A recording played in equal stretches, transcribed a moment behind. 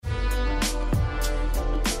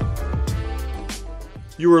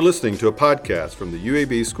You are listening to a podcast from the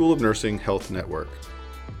UAB School of Nursing Health Network.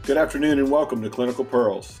 Good afternoon and welcome to Clinical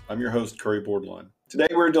Pearls. I'm your host, Curry Bordelon. Today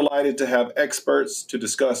we're delighted to have experts to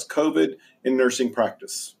discuss COVID in nursing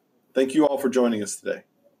practice. Thank you all for joining us today.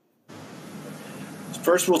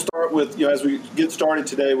 First, we'll start with, as we get started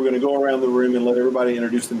today, we're going to go around the room and let everybody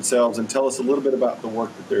introduce themselves and tell us a little bit about the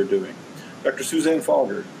work that they're doing. Dr. Suzanne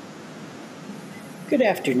Fogger. Good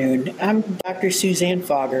afternoon. I'm Dr. Suzanne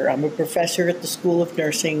Fogger. I'm a professor at the School of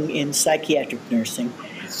Nursing in psychiatric nursing,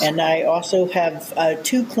 and I also have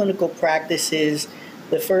two clinical practices.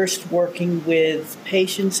 The first working with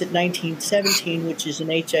patients at 1917, which is an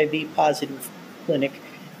HIV-positive clinic,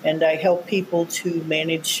 and I help people to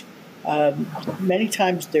manage many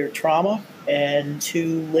times their trauma and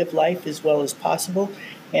to live life as well as possible.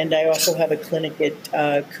 And I also have a clinic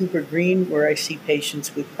at Cooper Green where I see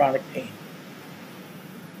patients with chronic pain.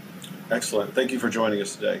 Excellent. Thank you for joining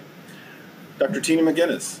us today. Dr. Tina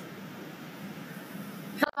McGinnis.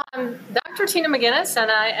 Hello, I'm Dr. Tina McGinnis,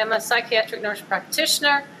 and I am a psychiatric nurse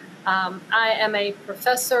practitioner. I am a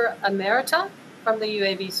professor emerita from the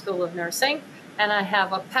UAB School of Nursing, and I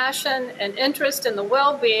have a passion and interest in the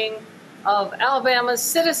well-being of Alabama's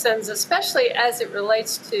citizens, especially as it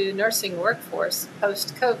relates to nursing workforce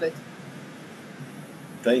post-COVID.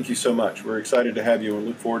 Thank you so much. We're excited to have you and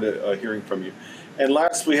look forward to hearing from you. And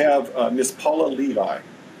last, we have Ms. Paula Levi. Hi,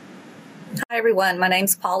 everyone. My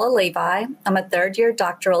name's Paula Levi. I'm a third-year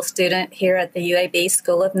doctoral student here at the UAB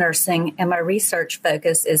School of Nursing, and my research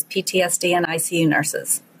focus is PTSD and ICU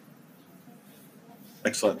nurses.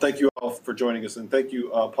 Excellent. Thank you all for joining us, and thank you,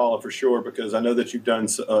 Paula, for sure, because I know that you've done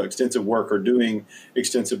extensive work or doing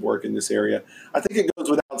extensive work in this area. I think it goes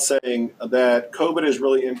without saying that COVID has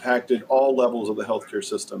really impacted all levels of the healthcare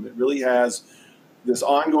system. It really has. This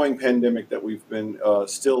ongoing pandemic that we've been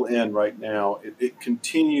still in right now, it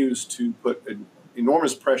continues to put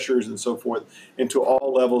enormous pressures and so forth into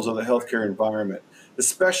all levels of the healthcare environment,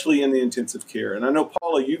 especially in the intensive care. And I know,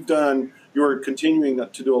 Paula, you're continuing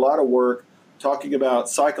to do a lot of work talking about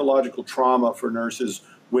psychological trauma for nurses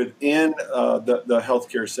within the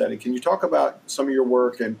healthcare setting. Can you talk about some of your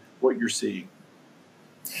work and what you're seeing?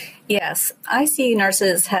 Yes, ICU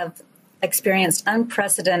nurses have experienced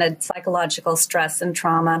unprecedented psychological stress and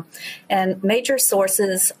trauma, and major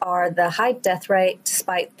sources are the high death rate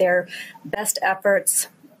despite their best efforts,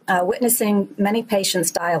 witnessing many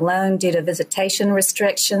patients die alone due to visitation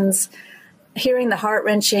restrictions, hearing the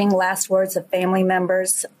heart-wrenching last words of family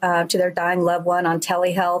members to their dying loved one on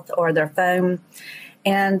telehealth or their phone,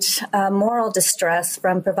 and moral distress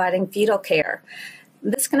from providing fetal care.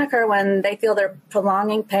 This can occur when they feel they're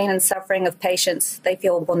prolonging pain and suffering of patients they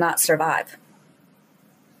feel will not survive.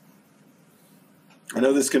 I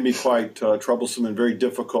know this can be quite troublesome and very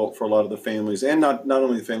difficult for a lot of the families, and not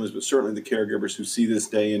only the families, but certainly the caregivers who see this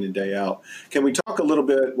day in and day out. Can we talk a little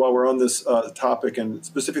bit, while we're on this topic, and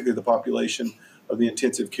specifically the population of the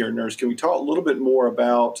intensive care nurse, can we talk a little bit more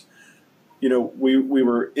about, we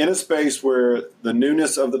were in a space where the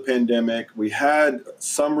newness of the pandemic, we had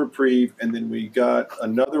some reprieve, and then we got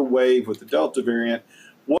another wave with the Delta variant.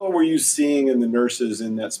 What were you seeing in the nurses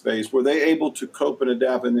in that space? Were they able to cope and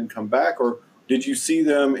adapt and then come back, or did you see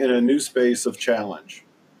them in a new space of challenge?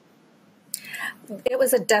 It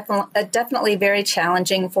was definitely very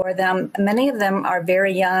challenging for them. Many of them are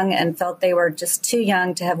very young and felt they were just too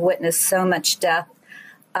young to have witnessed so much death.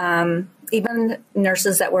 Even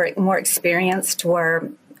nurses that were more experienced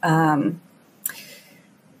were,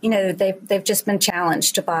 they've just been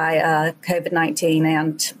challenged by COVID-19,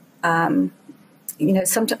 and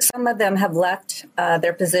some of them have left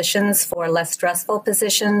their positions for a less stressful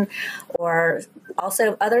position, or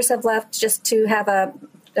also others have left just to have a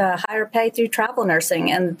higher pay through travel nursing,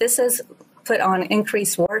 and this has put on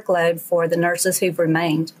increased workload for the nurses who've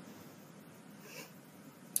remained.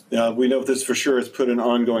 We know this for sure has put an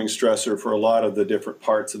ongoing stressor for a lot of the different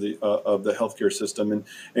parts of the healthcare system.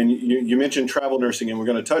 And you mentioned travel nursing, and we're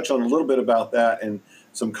going to touch on a little bit about that and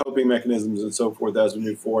some coping mechanisms and so forth as we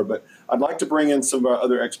move forward. But I'd like to bring in some of our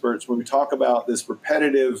other experts when we talk about this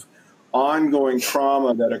repetitive, ongoing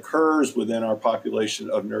trauma that occurs within our population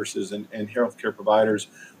of nurses and healthcare providers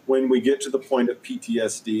when we get to the point of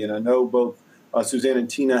PTSD. And I know both Suzanne and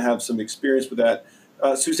Tina have some experience with that.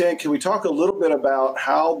 Suzanne, can we talk a little bit about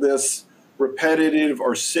how this repetitive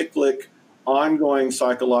or cyclic ongoing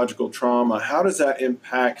psychological trauma, how does that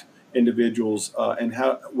impact individuals and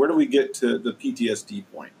where do we get to the PTSD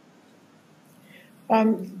point?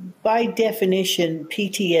 By definition,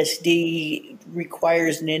 PTSD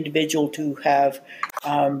requires an individual to have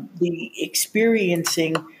the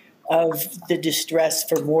experiencing of the distress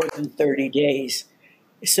for more than 30 days.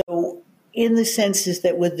 So in the sense is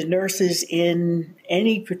that with the nurses in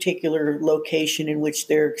any particular location in which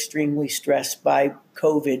they're extremely stressed by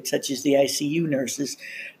COVID, such as the ICU nurses,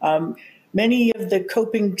 many of the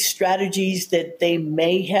coping strategies that they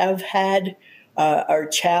may have had are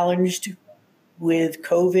challenged. With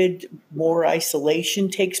COVID, more isolation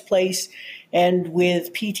takes place. And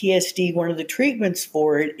with PTSD, one of the treatments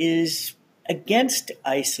for it is against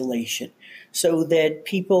isolation, so that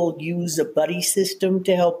people use a buddy system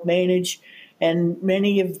to help manage. And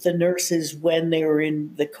many of the nurses, when they were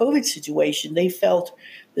in the COVID situation, they felt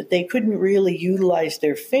that they couldn't really utilize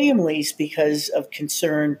their families because of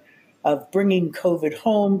concern of bringing COVID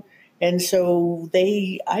home. And so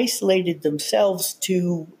they isolated themselves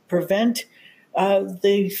to prevent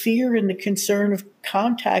the fear and the concern of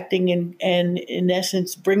contacting and in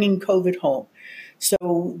essence, bringing COVID home.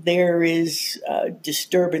 So there is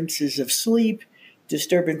disturbances of sleep,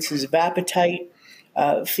 disturbances of appetite,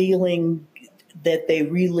 feeling that they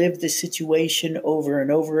relive the situation over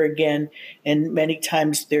and over again. And many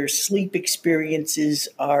times their sleep experiences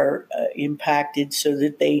are impacted so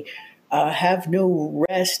that they have no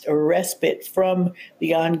rest or respite from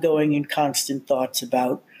the ongoing and constant thoughts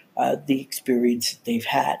about the experience that they've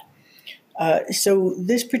had. So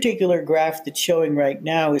this particular graph that's showing right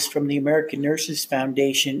now is from the American Nurses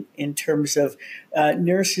Foundation in terms of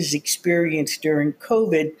nurses' experience during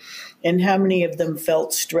COVID and how many of them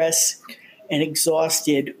felt stress and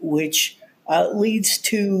exhausted, which leads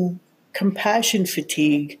to compassion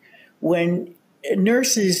fatigue when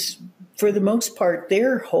nurses, for the most part,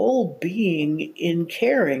 their whole being in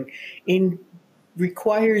caring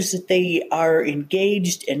requires that they are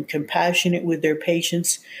engaged and compassionate with their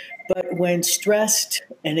patients. But when stressed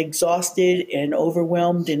and exhausted and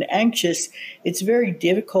overwhelmed and anxious, it's very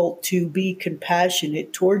difficult to be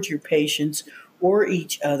compassionate towards your patients or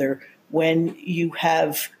each other when you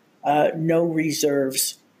have no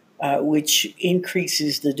reserves, which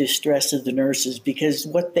increases the distress of the nurses, because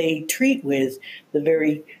what they treat with, the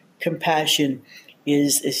very compassion,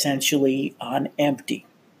 is essentially on empty.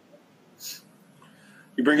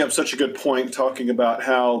 You bring up such a good point, talking about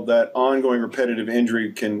how that ongoing repetitive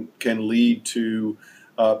injury can lead to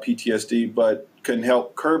PTSD, but can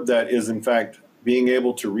help curb that is, in fact, being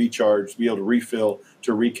able to recharge, be able to refill,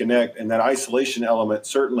 to reconnect, and that isolation element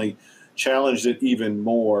certainly challenged it even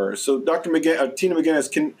more. So, Dr. Tina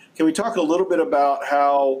McGinnis, can we talk a little bit about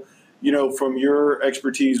how, from your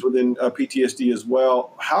expertise within PTSD as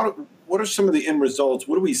well, what are some of the end results?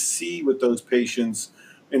 What do we see with those patients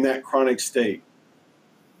in that chronic state?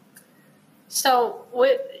 So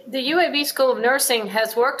the UAB School of Nursing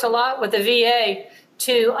has worked a lot with the VA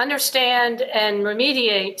to understand and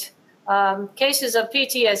remediate cases of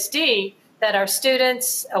PTSD that our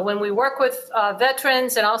students, when we work with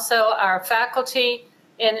veterans and also our faculty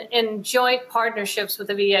in joint partnerships with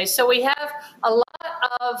the VA. So we have a lot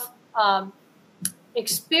of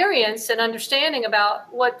experience and understanding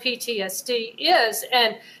about what PTSD is.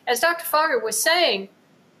 And as Dr. Fogger was saying,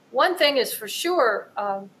 one thing is for sure,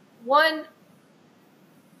 one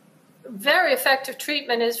very effective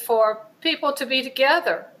treatment is for people to be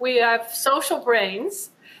together. We have social brains,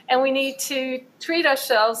 and we need to treat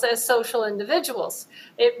ourselves as social individuals.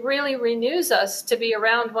 It really renews us to be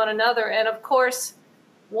around one another. And of course,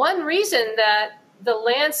 one reason that the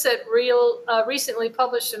Lancet recently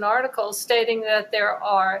published an article stating that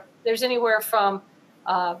there's anywhere from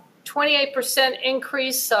 28%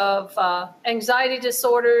 increase of anxiety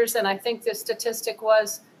disorders, and I think the statistic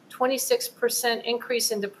was 26%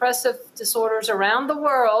 increase in depressive disorders around the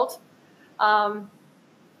world,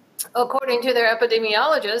 according to their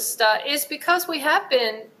epidemiologist, is because we have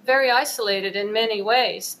been very isolated in many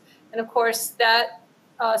ways. And of course, that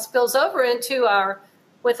spills over into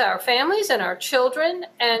with our families and our children.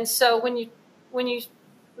 And so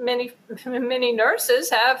many nurses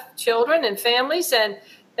have children and families, and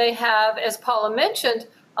they have, as Paula mentioned,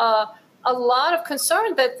 a lot of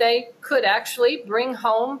concern that they could actually bring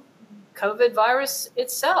home COVID virus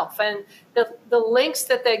itself, and the links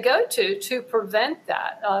that they go to prevent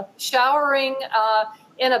that. Showering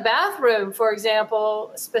in a bathroom, for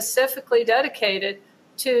example, specifically dedicated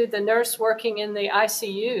to the nurse working in the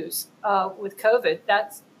ICUs with COVID.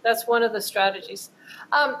 That's one of the strategies.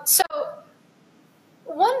 So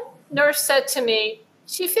one nurse said to me,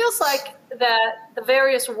 she feels like that the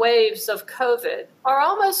various waves of COVID are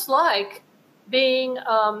almost like being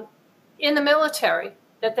in the military,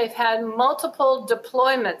 that they've had multiple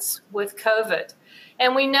deployments with COVID.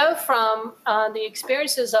 And we know from the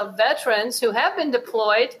experiences of veterans who have been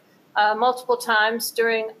deployed multiple times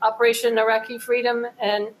during Operation Iraqi Freedom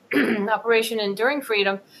and Operation Enduring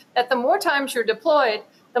Freedom, that the more times you're deployed,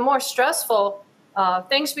 the more stressful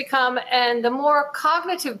things become, and the more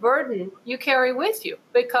cognitive burden you carry with you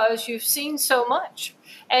because you've seen so much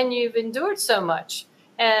and you've endured so much.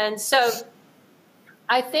 And so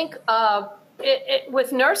I think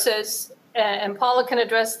with nurses, and Paula can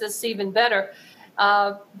address this even better,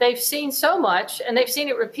 they've seen so much and they've seen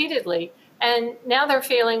it repeatedly, and now they're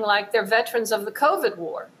feeling like they're veterans of the COVID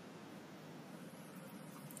war.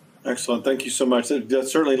 Excellent. Thank you so much. That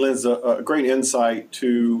certainly lends a great insight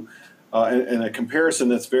to and a comparison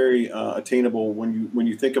that's very attainable when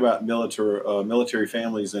you think about military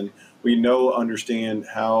families, and we understand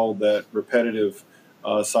how that repetitive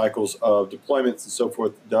cycles of deployments and so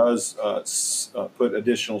forth does put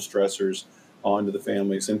additional stressors onto the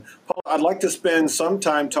families. And Paul, I'd like to spend some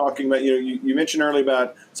time talking about, you mentioned earlier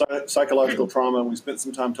about psychological trauma, and we spent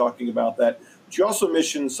some time talking about that. But you also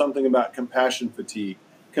mentioned something about compassion fatigue.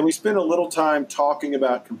 Can we spend a little time talking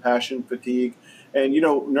about compassion fatigue? And,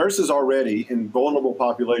 nurses already in vulnerable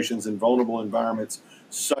populations and vulnerable environments,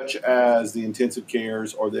 such as the intensive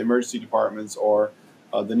cares or the emergency departments or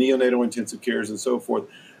the neonatal intensive cares and so forth,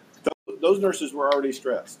 those nurses were already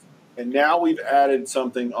stressed. And now we've added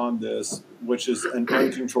something on this, which is an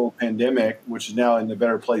uncontrolled pandemic, which is now in a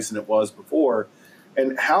better place than it was before,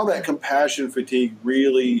 and how that compassion fatigue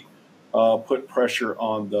really put pressure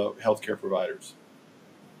on the healthcare providers.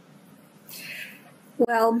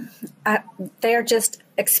 Well, they're just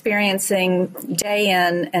experiencing day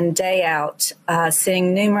in and day out,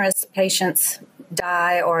 seeing numerous patients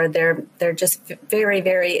die, or they're just very,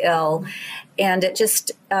 very ill, and it's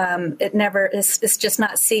just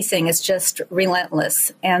not ceasing. It's just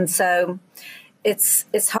relentless, and so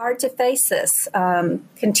it's hard to face this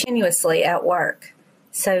continuously at work.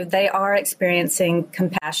 So they are experiencing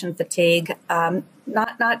compassion fatigue.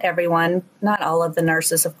 Not everyone, not all of the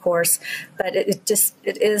nurses, of course, but it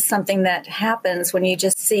is something that happens when you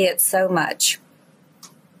just see it so much.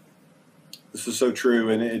 This is so true,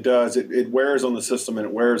 and it does. It wears on the system, and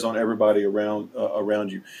it wears on everybody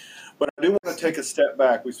around you. But I do want to take a step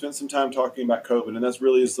back. We spent some time talking about COVID, and that's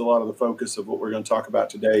really is a lot of the focus of what we're going to talk about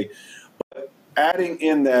today. But adding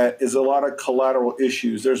in that is a lot of collateral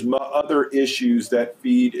issues. There's other issues that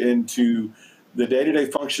feed into the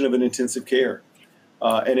day-to-day function of an intensive care.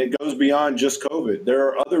 And it goes beyond just COVID. There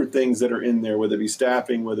are other things that are in there, whether it be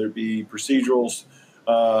staffing, whether it be procedural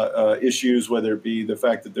issues, whether it be the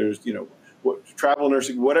fact that there's, travel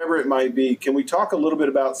nursing, whatever it might be. Can we talk a little bit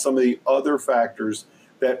about some of the other factors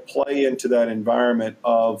that play into that environment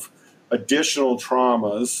of additional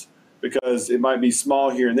traumas, because it might be small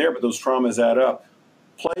here and there, but those traumas add up,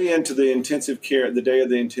 play into the intensive care, the day of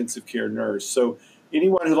the intensive care nurse. So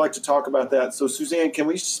anyone who'd like to talk about that. So Suzanne, can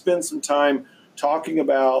we spend some time talking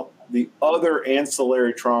about the other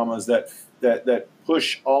ancillary traumas that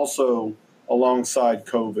push also alongside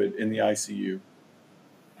COVID in the ICU?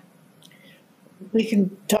 We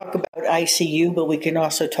can talk about ICU, but we can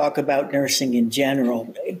also talk about nursing in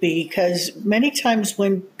general, because many times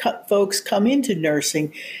when folks come into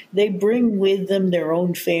nursing, they bring with them their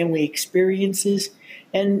own family experiences,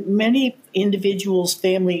 and many individuals'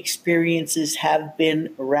 family experiences have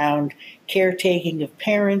been around caretaking of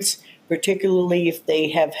parents, particularly if they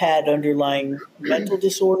have had underlying mental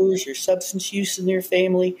disorders or substance use in their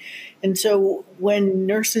family. And so when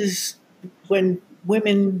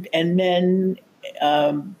women and men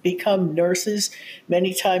become nurses,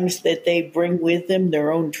 many times that they bring with them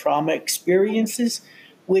their own trauma experiences,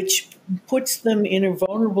 which puts them in a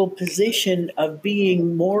vulnerable position of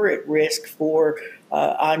being more at risk for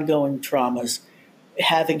ongoing traumas,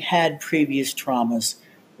 having had previous traumas,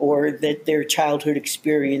 or that their childhood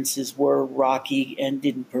experiences were rocky and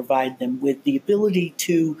didn't provide them with the ability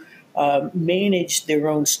to manage their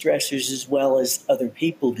own stressors as well as other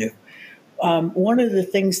people do. One of the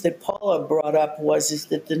things that Paula brought up is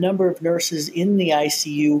that the number of nurses in the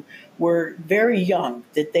ICU were very young,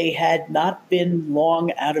 that they had not been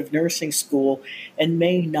long out of nursing school and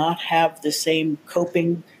may not have the same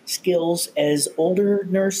coping skills as older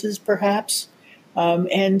nurses, perhaps.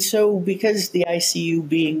 And so because the ICU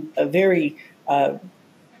being a very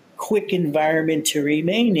quick environment to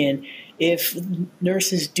remain in, if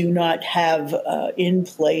nurses do not have in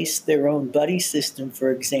place their own buddy system,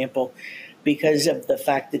 for example, because of the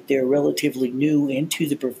fact that they're relatively new into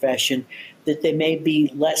the profession, that they may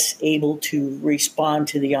be less able to respond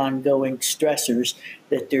to the ongoing stressors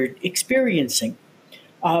that they're experiencing.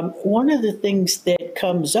 One of the things that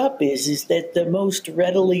comes up is that the most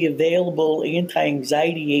readily available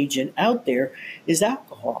anti-anxiety agent out there is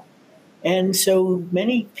alcohol. And so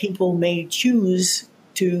many people may choose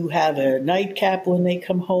to have a nightcap when they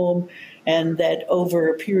come home, and that over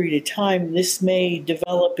a period of time, this may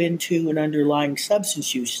develop into an underlying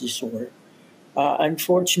substance use disorder.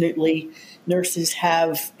 Unfortunately, nurses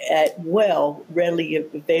have readily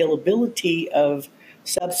availability of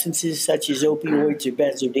substances such as opioids or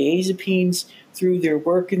benzodiazepines through their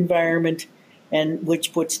work environment, and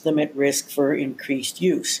which puts them at risk for increased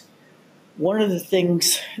use. One of the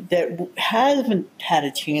things that haven't had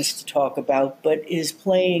a chance to talk about, but is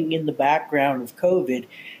playing in the background of COVID,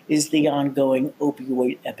 is the ongoing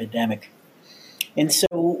opioid epidemic. And so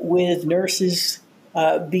with nurses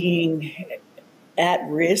being at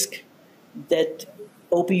risk, that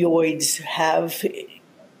opioids have,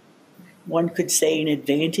 one could say, an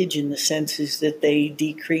advantage in the sense is that they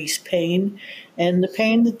decrease pain, and the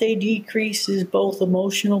pain that they decrease is both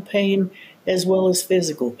emotional pain as well as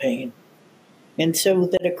physical pain. And so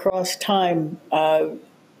that across time,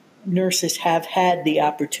 nurses have had the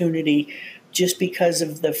opportunity, just because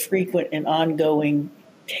of the frequent and ongoing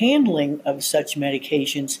handling of such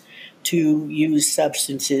medications, to use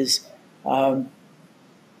substances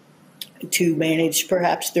to manage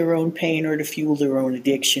perhaps their own pain or to fuel their own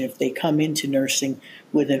addiction if they come into nursing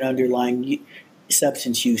with an underlying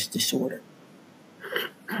substance use disorder.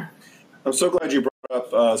 I'm so glad you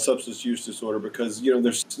brought up substance use disorder, because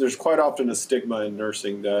there's quite often a stigma in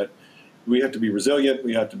nursing that we have to be resilient,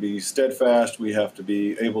 we have to be steadfast, we have to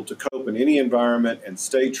be able to cope in any environment and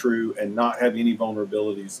stay true and not have any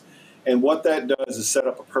vulnerabilities. And what that does is set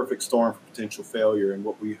up a perfect storm for potential failure in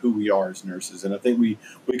who we are as nurses. And I think we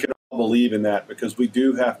can all believe in that, because we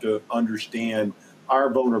do have to understand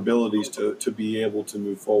our vulnerabilities to be able to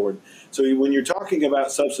move forward. So when you're talking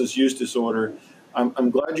about substance use disorder,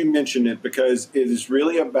 I'm glad you mentioned it, because it is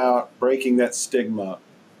really about breaking that stigma,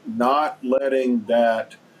 not letting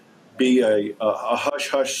that be a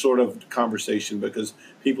hush-hush sort of conversation, because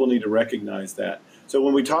people need to recognize that. So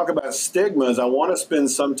when we talk about stigmas, I want to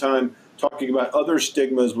spend some time talking about other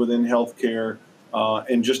stigmas within healthcare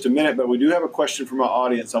in just a minute, but we do have a question from our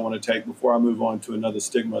audience I want to take before I move on to another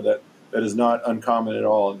stigma that is not uncommon at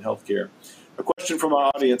all in healthcare. A question from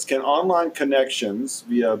our audience: can online connections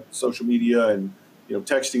via social media and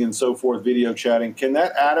texting and so forth, video chatting, can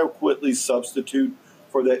that adequately substitute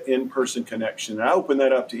for that in-person connection? And I open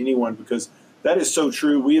that up to anyone, because that is so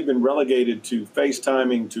true. We have been relegated to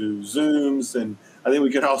FaceTiming, to Zooms, and I think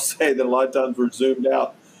we can all say that a lot of times we're Zoomed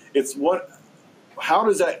out. Can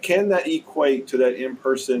that equate to that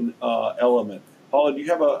in-person element? Paula, do you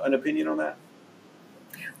have an opinion on that?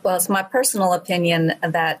 Well, it's my personal opinion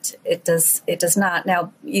that it does not.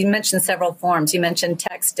 Now, you mentioned several forms. You mentioned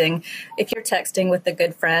texting. If you're texting with a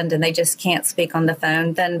good friend and they just can't speak on the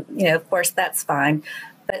phone, then, of course, that's fine.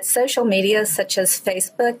 But social media such as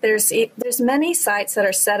Facebook, there's many sites that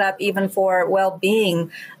are set up even for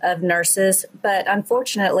well-being of nurses. But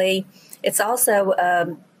unfortunately, it's also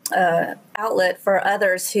an outlet for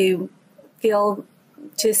others who feel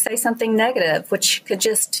to say something negative, which could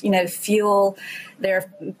just, fuel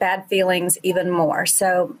their bad feelings even more.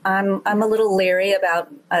 So I'm a little leery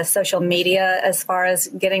about social media as far as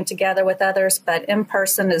getting together with others, but in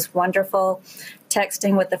person is wonderful.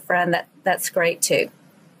 Texting with a friend, that's great too.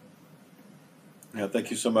 Yeah,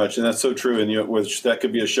 thank you so much, and that's so true. And that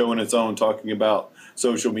could be a show in its own, talking about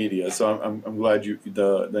social media. So I'm glad you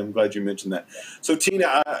mentioned that. So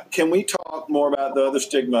Tina, can we talk more about the other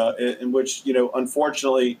stigma in which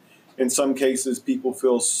unfortunately, in some cases, people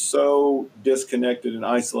feel so disconnected and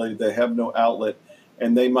isolated they have no outlet,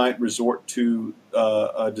 and they might resort to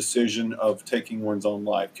a decision of taking one's own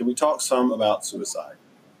life. Can we talk some about suicide?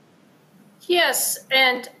 Yes,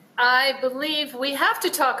 and I believe we have to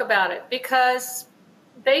talk about it, because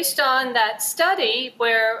based on that study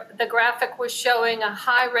where the graphic was showing a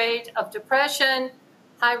high rate of depression,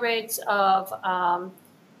 high rates of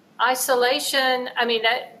isolation. I mean,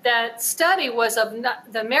 that study was of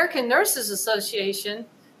the American Nurses Association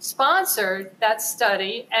sponsored that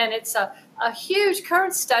study, and it's a huge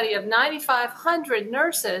current study of 9,500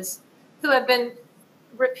 nurses who have been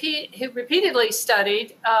repeatedly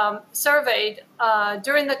studied, surveyed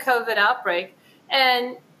during the COVID outbreak.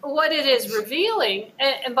 And what it is revealing,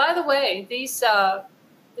 and by the way, these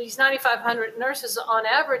 9,500 nurses on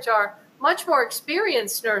average are much more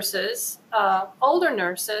experienced nurses, older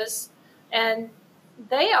nurses, and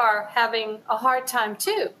they are having a hard time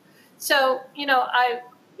too. So,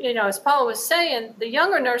 as Paula was saying, the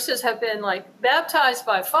younger nurses have been baptized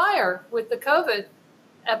by fire with the COVID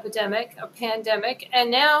epidemic or pandemic,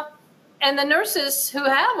 and the nurses who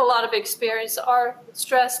have a lot of experience are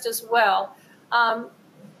stressed as well.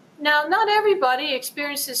 Now, not everybody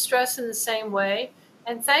experiences stress in the same way,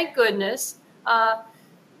 and thank goodness.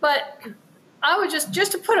 But I would just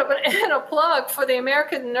to put in a plug for the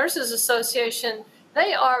American Nurses Association.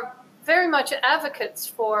 They are very much advocates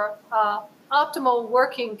for optimal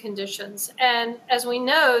working conditions, and as we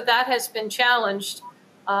know, that has been challenged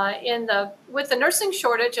with the nursing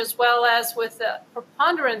shortage, as well as with the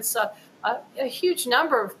preponderance of a huge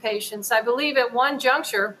number of patients. I believe at one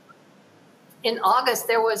juncture in August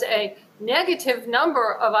there was a negative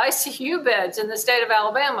number of ICU beds in the state of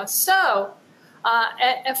Alabama. So,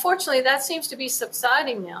 unfortunately, that seems to be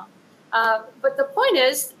subsiding now. But the point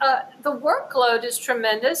is, the workload is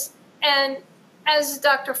tremendous, and as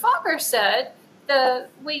Dr. Fogger said,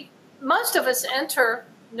 most of us enter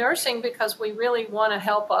nursing because we really want to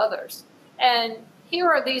help others. And here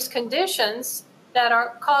are these conditions that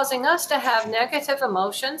are causing us to have negative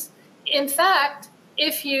emotions. In fact,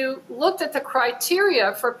 if you looked at the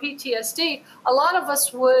criteria for PTSD, a lot of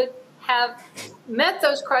us would have met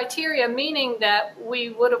those criteria, meaning that we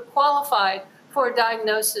would have qualified for a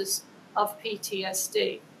diagnosis of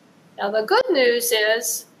PTSD. Now, the good news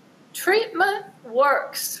is treatment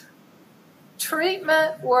works.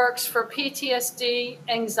 Treatment works for PTSD,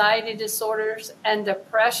 anxiety disorders, and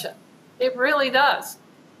depression. It really does.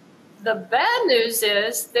 The bad news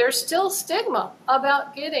is there's still stigma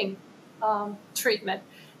about getting treatment.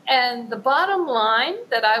 And the bottom line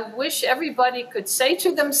that I wish everybody could say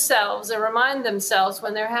to themselves and remind themselves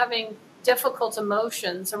when they're having difficult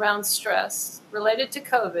emotions around stress related to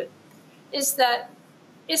COVID is that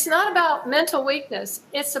it's not about mental weakness,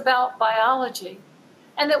 it's about biology.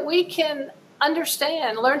 And that we can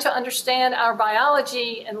learn to understand our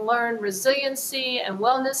biology and learn resiliency and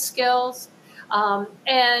wellness skills.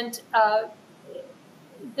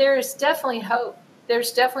 There's definitely hope.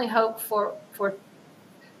 There's definitely hope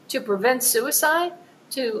to prevent suicide,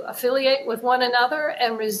 to affiliate with one another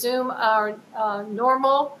and resume our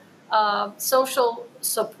normal social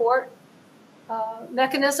support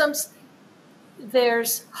mechanisms.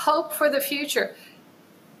 There's hope for the future.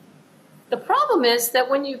 The problem is that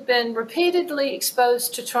when you've been repeatedly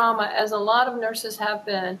exposed to trauma, as a lot of nurses have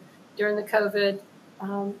been during the COVID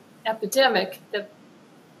epidemic,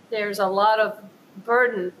 there's a lot of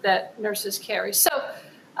burden that nurses carry. So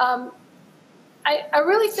I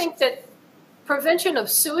really think that prevention of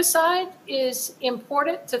suicide is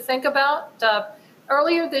important to think about.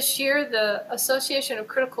 Earlier this year, the Association of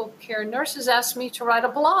Critical Care Nurses asked me to write a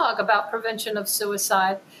blog about prevention of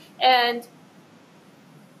suicide. And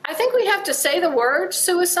I think we have to say the word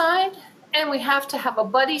suicide, and we have to have a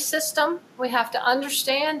buddy system. We have to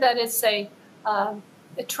understand that it's a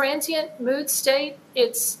transient mood state.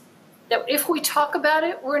 It's that if we talk about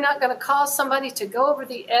it, we're not going to cause somebody to go over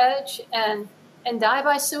the edge and die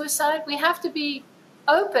by suicide. We have to be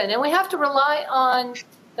open, and we have to rely on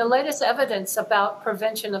the latest evidence about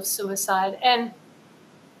prevention of suicide. And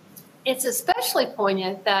it's especially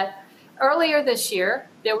poignant that earlier this year,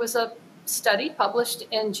 there was a study published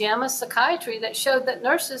in JAMA Psychiatry that showed that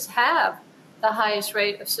nurses have the highest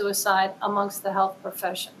rate of suicide amongst the health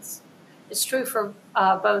professions. It's true for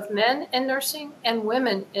both men in nursing and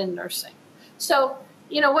women in nursing. So,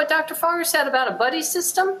 what Dr. Fogger said about a buddy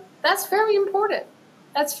system, that's very important.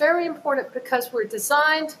 That's very important because we're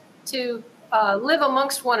designed to live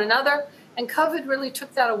amongst one another, and COVID really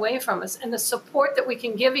took that away from us. And the support that we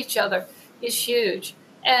can give each other is huge.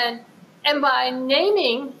 And by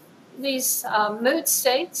naming these mood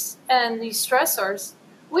states and these stressors,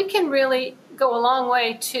 we can really go a long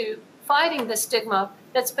way to fighting the stigma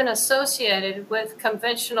that's been associated with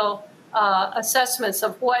conventional assessments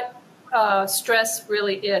of what stress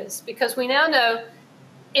really is. Because we now know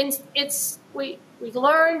we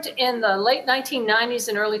learned in the late 1990s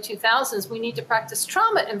and early 2000s we need to practice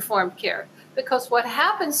trauma-informed care because what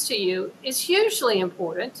happens to you is hugely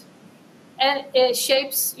important and it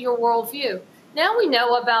shapes your worldview. Now we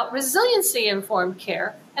know about resiliency-informed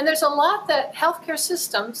care, and there's a lot that healthcare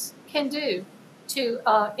systems can do to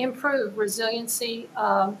improve resiliency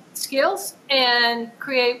skills and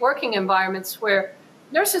create working environments where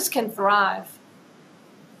nurses can thrive.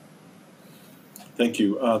 Thank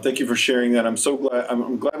you. Thank you for sharing that. I'm so glad.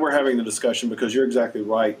 I'm glad we're having the discussion because you're exactly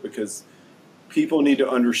right. Because people need to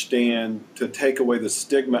understand, to take away the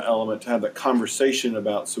stigma element, to have that conversation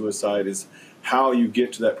about suicide is how you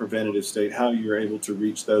get to that preventative state, how you're able to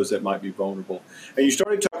reach those that might be vulnerable. And you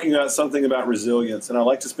started talking about something about resilience, and I'd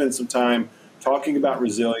like to spend some time talking about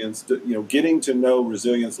resilience, getting to know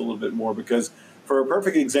resilience a little bit more, because for a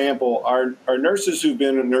perfect example, our nurses who've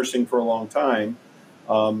been in nursing for a long time,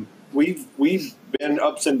 we've been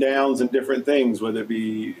ups and downs in different things, whether it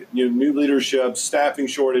be new leadership, staffing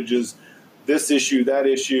shortages, this issue, that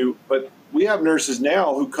issue. But we have nurses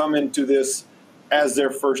now who come into this as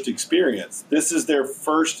their first experience. This is their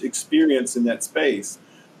first experience in that space.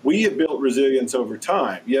 We have built resilience over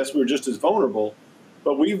time. Yes, we're just as vulnerable,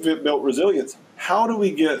 but we've built resilience. How do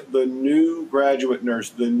we get the new graduate nurse,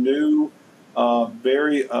 the new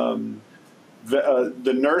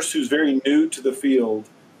the nurse who's very new to the field,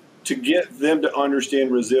 to get them to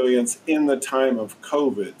understand resilience in the time of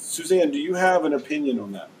COVID? Suzanne, do you have an opinion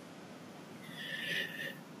on that?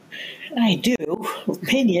 I do.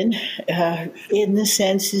 Opinion, in the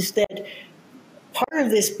sense is that part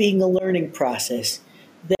of this being a learning process,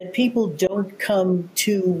 that people don't come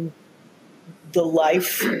to the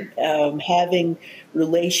life having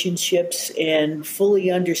relationships and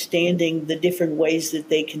fully understanding the different ways that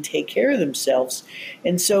they can take care of themselves.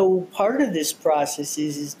 And so part of this process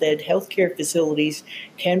is that healthcare facilities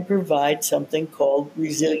can provide something called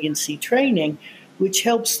resiliency training, which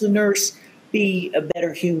helps the nurse be a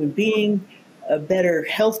better human being, a better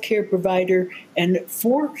healthcare provider, and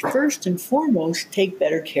first and foremost, take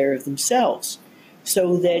better care of themselves.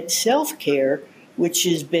 So that self-care, which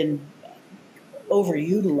has been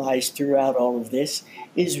overutilized throughout all of this,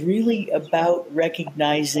 is really about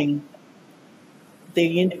recognizing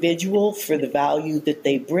the individual for the value that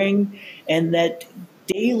they bring, and that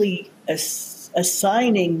daily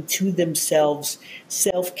assigning to themselves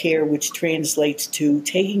self-care, which translates to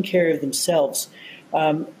taking care of themselves.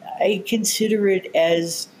 I consider it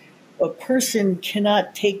as a person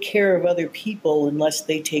cannot take care of other people unless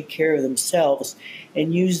they take care of themselves,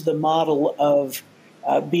 and use the model of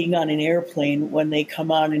being on an airplane when they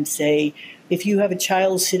come on and say, if you have a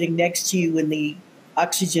child sitting next to you and the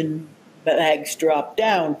oxygen bags drop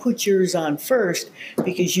down, put yours on first,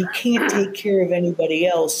 because you can't take care of anybody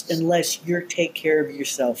else unless you take care of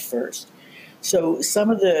yourself first. So some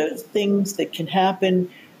of the things that can happen,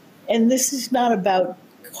 and this is not about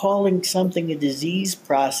calling something a disease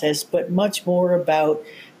process, but much more about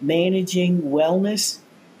managing wellness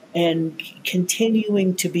and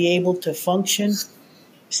continuing to be able to function,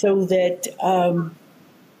 so that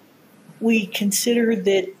we consider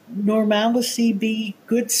that normalcy be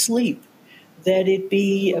good sleep, that it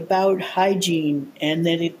be about hygiene, and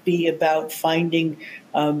that it be about finding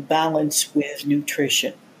balance with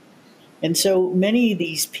nutrition. And so many of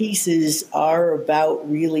these pieces are about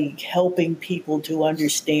really helping people to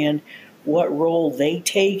understand what role they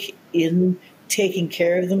take in taking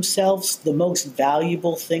care of themselves. The most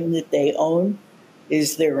valuable thing that they own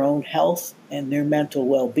is their own health and their mental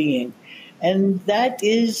well-being. And that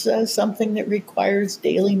is something that requires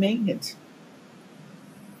daily maintenance.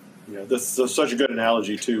 Yeah, this is such a good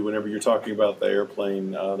analogy, too, whenever you're talking about the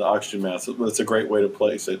airplane, the oxygen mask. It's a great way to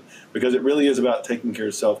place it, because it really is about taking care of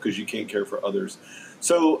yourself, because you can't care for others.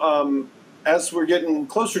 So as we're getting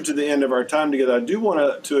closer to the end of our time together, I do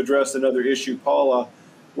want to address another issue, Paula.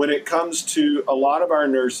 When it comes to a lot of our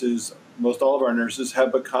nurses, most all of our nurses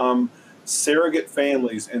have become surrogate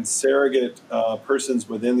families and surrogate persons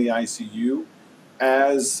within the ICU,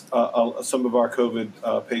 as some of our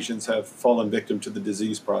COVID patients have fallen victim to the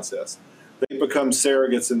disease process. They become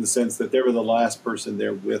surrogates in the sense that they were the last person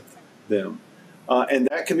there with them. And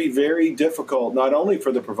that can be very difficult, not only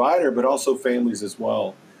for the provider, but also families as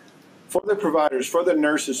well. For the providers, for the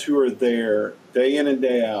nurses who are there day in and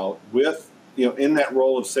day out with, in that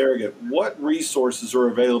role of surrogate, what resources are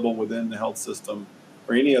available within the health system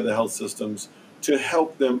or any of the health systems to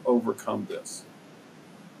help them overcome this?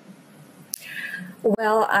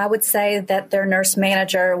 Well, I would say that their nurse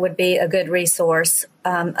manager would be a good resource.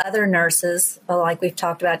 Other nurses, like we've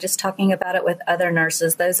talked about, just talking about it with other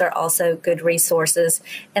nurses, those are also good resources.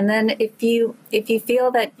 And then if you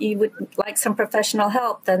feel that you would like some professional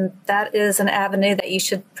help, then that is an avenue that you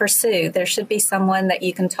should pursue. There should be someone that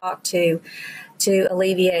you can talk to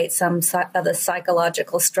alleviate some of the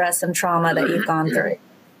psychological stress and trauma that you've gone through.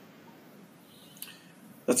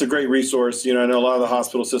 That's a great resource. I know a lot of the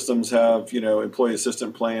hospital systems have, employee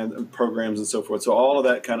assistant plans and programs and so forth. So all of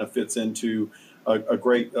that kind of fits into a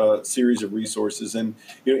great series of resources. And,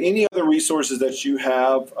 any other resources that you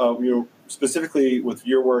have, specifically with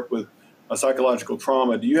your work with psychological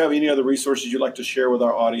trauma, do you have any other resources you'd like to share with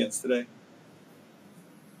our audience today?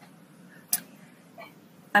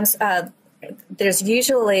 There's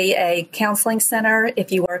usually a counseling center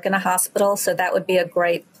if you work in a hospital, so that would be a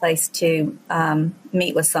great place to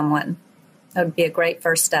meet with someone. That would be a great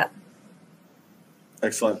first step.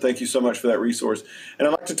 Excellent. Thank you so much for that resource. And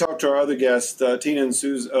I'd like to talk to our other guests, Tina and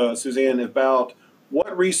Suzanne, about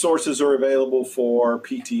what resources are available for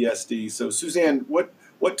PTSD. So, Suzanne, what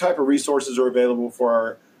type of resources are available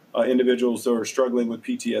for our individuals that are struggling with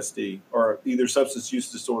PTSD or either substance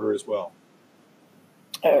use disorder as well?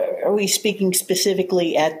 Are we speaking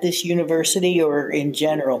specifically at this university or in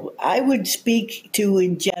general? I would speak to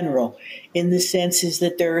in general, in the sense is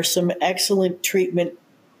that there are some excellent treatment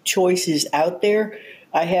choices out there.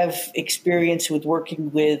 I have experience with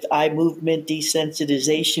working with eye movement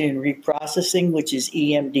desensitization and reprocessing, which is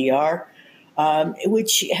EMDR,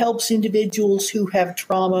 which helps individuals who have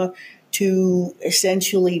trauma to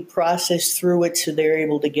essentially process through it so they're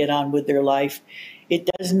able to get on with their life. It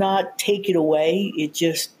does not take it away. It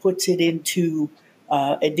just puts it into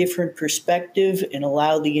a different perspective and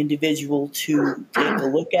allow the individual to take a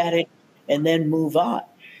look at it and then move on.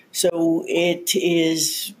 So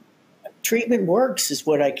treatment works is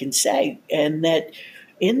what I can say. And that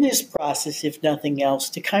in this process, if nothing else,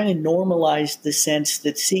 to kind of normalize the sense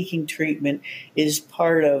that seeking treatment is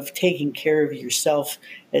part of taking care of yourself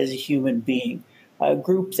as a human being.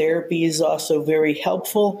 Group therapy is also very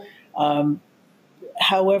helpful.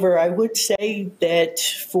 However, I would say that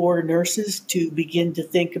for nurses to begin to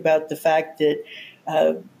think about the fact that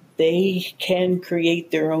they can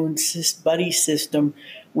create their own buddy system,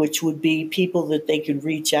 which would be people that they can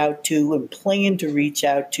reach out to and plan to reach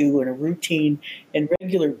out to on a routine and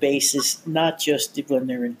regular basis, not just when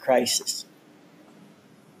they're in crisis.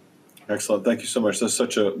 Excellent. Thank you so much. That's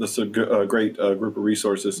a great group of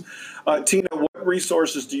resources. Tina, what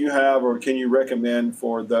resources do you have or can you recommend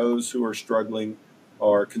for those who are struggling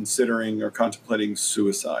or considering or contemplating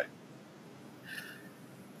suicide?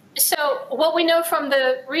 So what we know from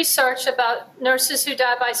the research about nurses who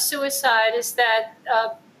die by suicide is that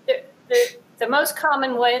the most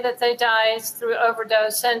common way that they die is through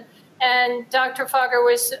overdose. And Dr. Fogger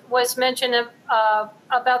was mentioning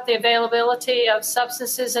about the availability of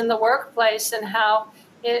substances in the workplace and how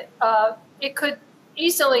it could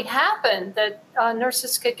easily happen that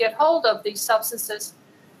nurses could get hold of these substances.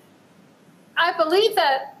 I believe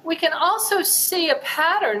that we can also see a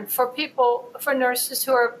pattern for nurses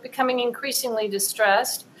who are becoming increasingly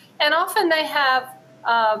distressed. And often they have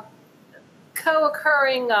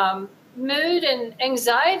co-occurring mood and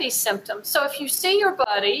anxiety symptoms. So if you see your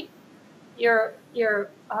buddy, your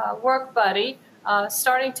work buddy,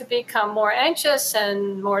 starting to become more anxious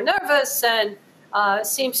and more nervous and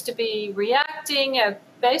seems to be reacting and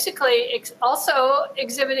basically also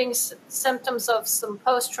exhibiting symptoms of some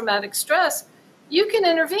post-traumatic stress, you can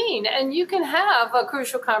intervene and you can have a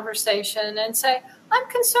crucial conversation and say, I'm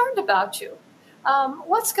concerned about you.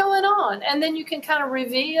 What's going on? And then you can kind of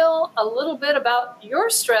reveal a little bit about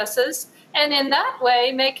your stresses and in that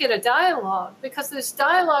way make it a dialogue, because those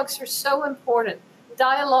dialogues are so important,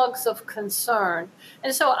 dialogues of concern.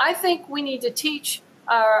 And so I think we need to teach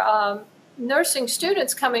our nursing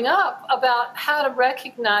students coming up about how to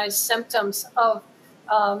recognize symptoms of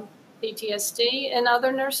PTSD in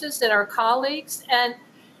other nurses and our colleagues. And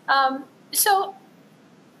so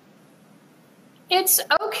it's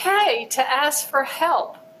okay to ask for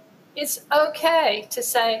help. It's okay to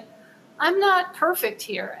say, I'm not perfect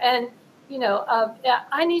here. And,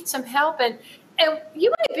 I need some help. And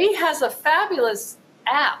UAB has a fabulous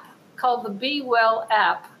app called the Be Well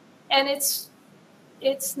app. And it's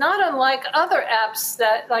not unlike other apps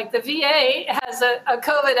that, like the VA has a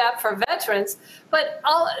COVID app for veterans, but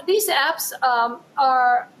all these apps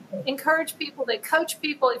encourage people, they coach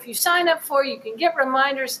people. If you sign up for it, you can get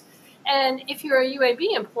reminders. And if you're a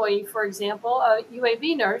UAB employee, for example, a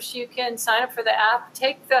UAB nurse, you can sign up for the app,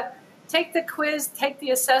 take the quiz, take the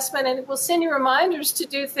assessment, and it will send you reminders to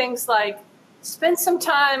do things like spend some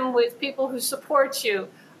time with people who support you,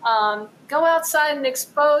 go outside and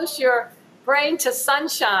expose your brain to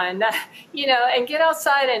sunshine, and get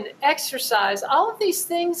outside and exercise. All of these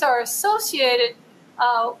things are associated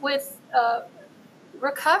with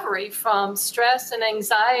recovery from stress and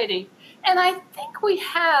anxiety. And I think we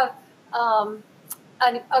have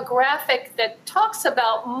a graphic that talks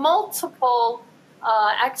about multiple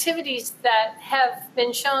activities that have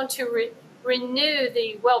been shown to renew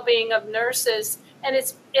the well-being of nurses. And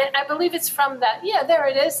I believe it's from that. Yeah, there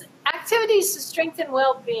it is. Activities to strengthen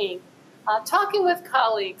well-being. Talking with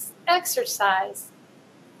colleagues, exercise,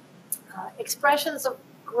 expressions of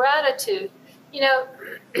gratitude.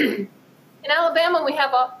 In Alabama, we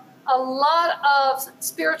have a lot of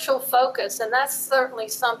spiritual focus, and that's certainly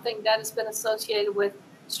something that has been associated with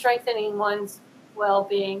strengthening one's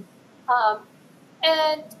well-being.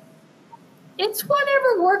 And it's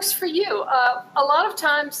whatever works for you. A lot of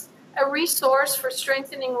times, a resource for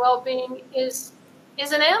strengthening well-being is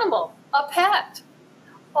an animal, a pet.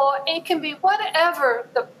 Or it can be whatever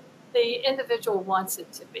the individual wants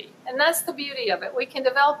it to be. And that's the beauty of it. We can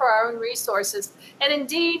develop our own resources. And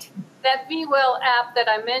indeed, that Be Well app that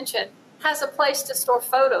I mentioned has a place to store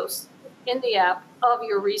photos. in the app of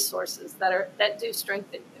your resources that do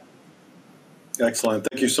strengthen you. Excellent.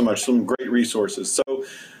 Thank you so much. Some great resources. So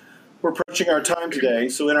we're approaching our time today.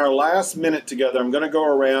 So in our last minute together, I'm going to go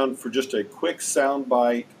around for just a quick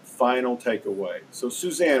soundbite final takeaway. So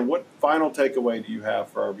Suzanne, what final takeaway do you have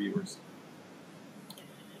for our viewers?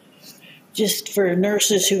 Just for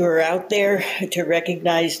nurses who are out there to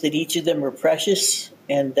recognize that each of them are precious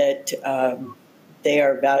and that they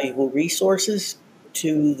are valuable resources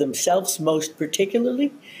to themselves most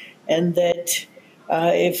particularly, and that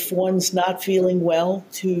if one's not feeling well,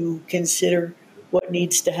 to consider what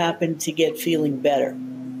needs to happen to get feeling better.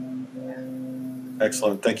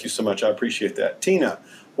 Excellent. Thank you so much. I appreciate that. Tina,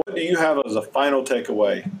 what do you have as a final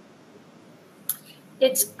takeaway?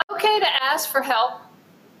 It's okay to ask for help.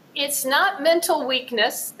 It's not mental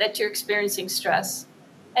weakness that you're experiencing stress.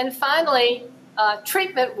 And finally,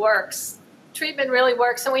 treatment works. Treatment really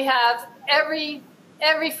works. And we have every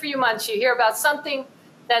few months you hear about something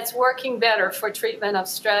that's working better for treatment of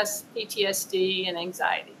stress, PTSD, and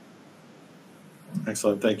anxiety.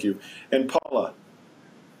 Excellent. Thank you. And Paula?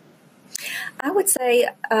 I would say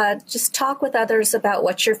just talk with others about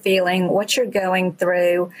what you're feeling, what you're going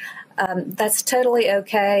through. That's totally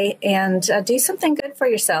okay. And do something good for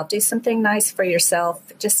yourself. Do something nice for yourself.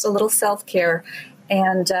 Just a little self-care.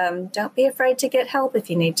 And don't be afraid to get help if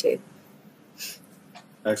you need to.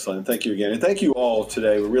 Excellent. Thank you again. And thank you all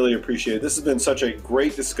today. We really appreciate it. This has been such a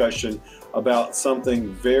great discussion about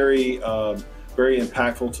something very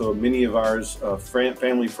impactful to many of ours,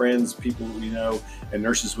 family, friends, people we know, and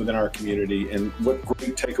nurses within our community. And what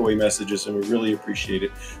great takeaway messages, and we really appreciate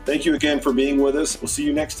it. Thank you again for being with us. We'll see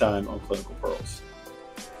you next time on Clinical Pearls.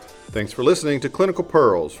 Thanks for listening to Clinical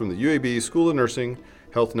Pearls from the UAB School of Nursing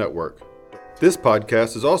Health Network. This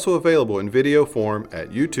podcast is also available in video form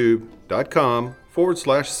at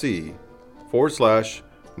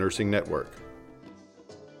youtube.com/C/Nursing Network.